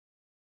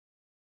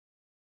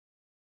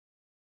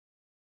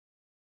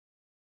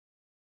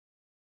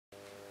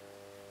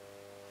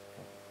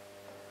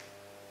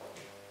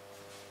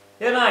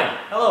Year 9,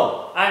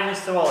 hello, I'm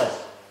Mr.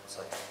 Wallace.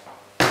 Sorry.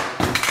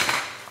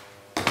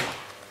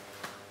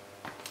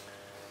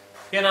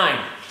 Year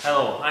 9,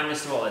 hello, I'm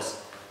Mr.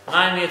 Wallace, and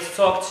I'm here to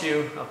talk to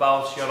you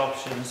about your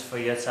options for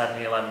Year 10 and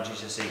Year 11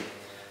 GCSE.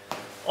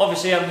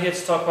 Obviously I'm here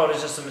to talk about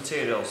resistant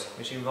materials,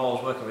 which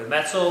involves working with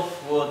metal,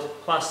 wood,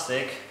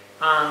 plastic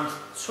and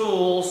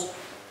tools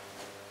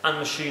and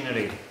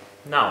machinery.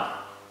 Now,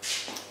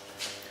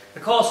 the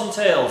course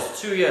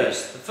entails 2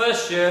 years. The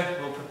first year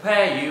will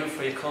prepare you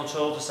for your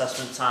controlled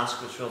assessment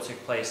task, which will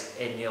take place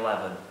in Year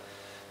 11.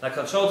 Now,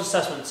 controlled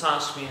assessment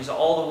task means that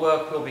all the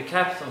work will be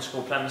kept on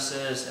school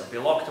premises, it will be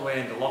locked away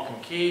under lock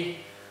and key,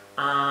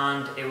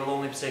 and it will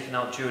only be taken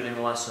out during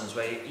the lessons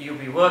where you'll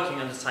be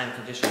working under time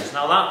conditions.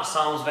 Now that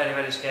sounds very,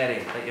 very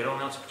scary, that you're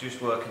only able to produce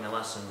work in the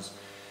lessons.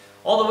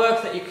 All the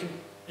work that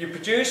you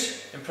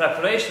produce in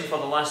preparation for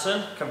the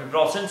lesson can be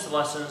brought into the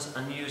lessons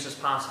and used as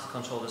part of the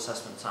controlled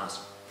assessment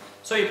task.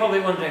 So you're probably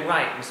wondering,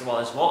 right, Mr.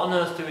 Wallace, what on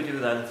earth do we do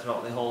then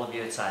throughout the whole of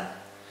Year 10?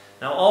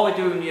 Now all we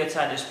do in Year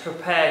 10 is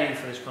prepare you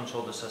for this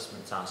controlled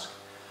assessment task.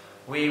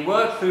 We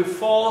work through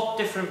 4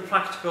 different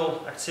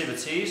practical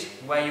activities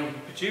where you'll be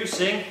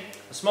producing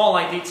a small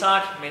ID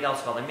tag made out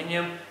of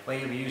aluminium, where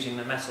you'll be using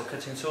the metal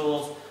cutting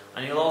tools,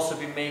 and you'll also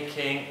be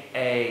making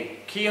a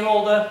key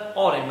holder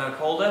or a mug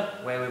holder,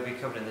 where we'll be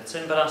covering the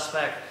timber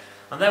aspect,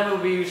 and then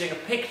we'll be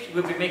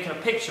making a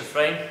picture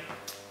frame,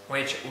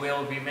 which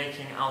we'll be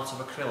making out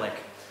of acrylic.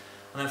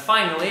 And then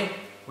finally,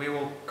 we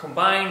will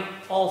combine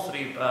all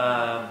 3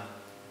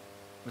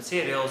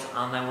 materials,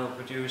 and then we'll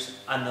produce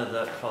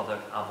another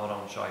product of our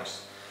own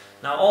choice.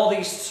 Now all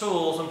these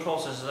tools and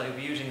processes that you'll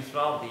be using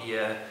throughout the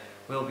year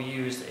will be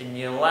used in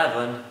Year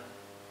 11,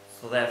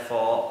 so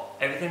therefore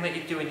everything that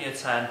you do in Year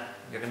 10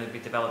 you're going to be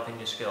developing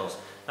your skills.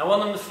 Now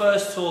one of the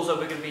first tools that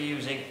we're going to be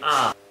using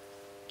are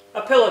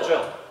a pillar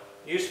drill,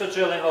 used for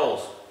drilling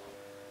holes,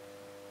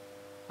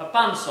 a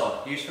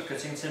bandsaw, used for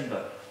cutting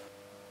timber,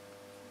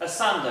 a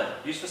sander,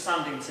 used for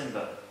sanding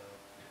timber,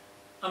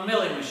 a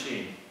milling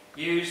machine,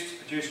 used to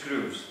produce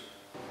grooves,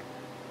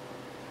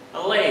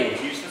 a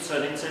lathe, used for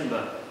turning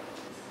timber,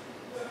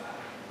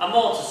 a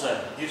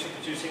mortiser, used for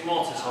producing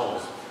mortise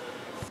holes,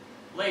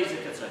 laser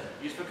cutter,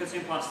 used for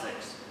cutting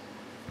plastics,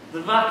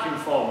 the vacuum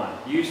former,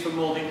 used for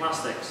moulding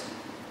plastics,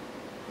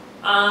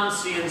 and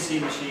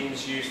CNC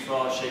machines used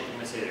for shaping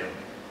material.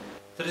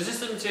 The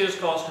resistant materials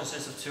course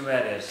consists of 2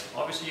 areas.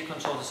 Obviously your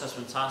controlled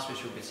assessment task,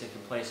 which will be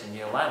taking place in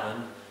Year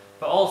 11,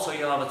 but also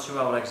you'll have a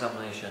 2-hour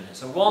examination.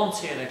 It's a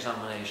 1-tier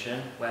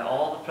examination where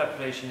all the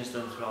preparation is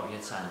done throughout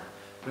Year 10.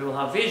 We will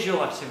have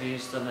visual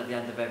activities done at the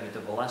end of every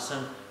double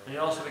lesson, and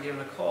you'll also be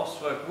given a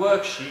coursework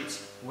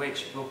worksheet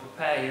which will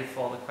prepare you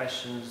for the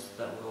questions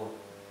that will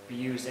be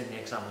used in the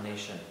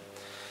examination.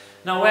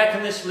 Now where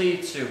can this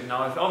lead to?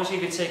 Now obviously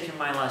if you're taking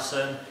my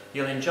lesson,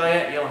 you'll enjoy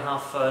it, you'll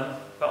have fun,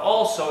 but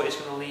also it's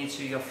going to lead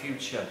to your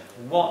future.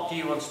 What do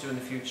you want to do in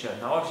the future?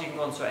 Now obviously you can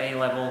go on to A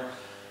level.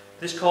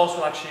 This course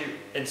will actually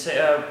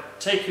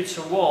take you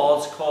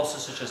towards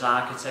courses such as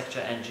architecture,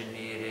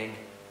 engineering,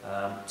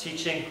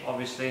 teaching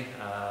obviously,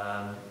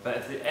 but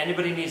if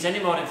anybody needs any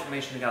more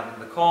information regarding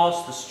the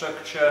course, the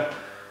structure,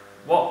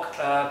 what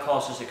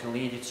courses it can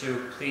lead you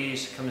to,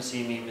 please come and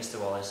see me, Mr.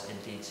 Wallace, in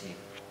DT.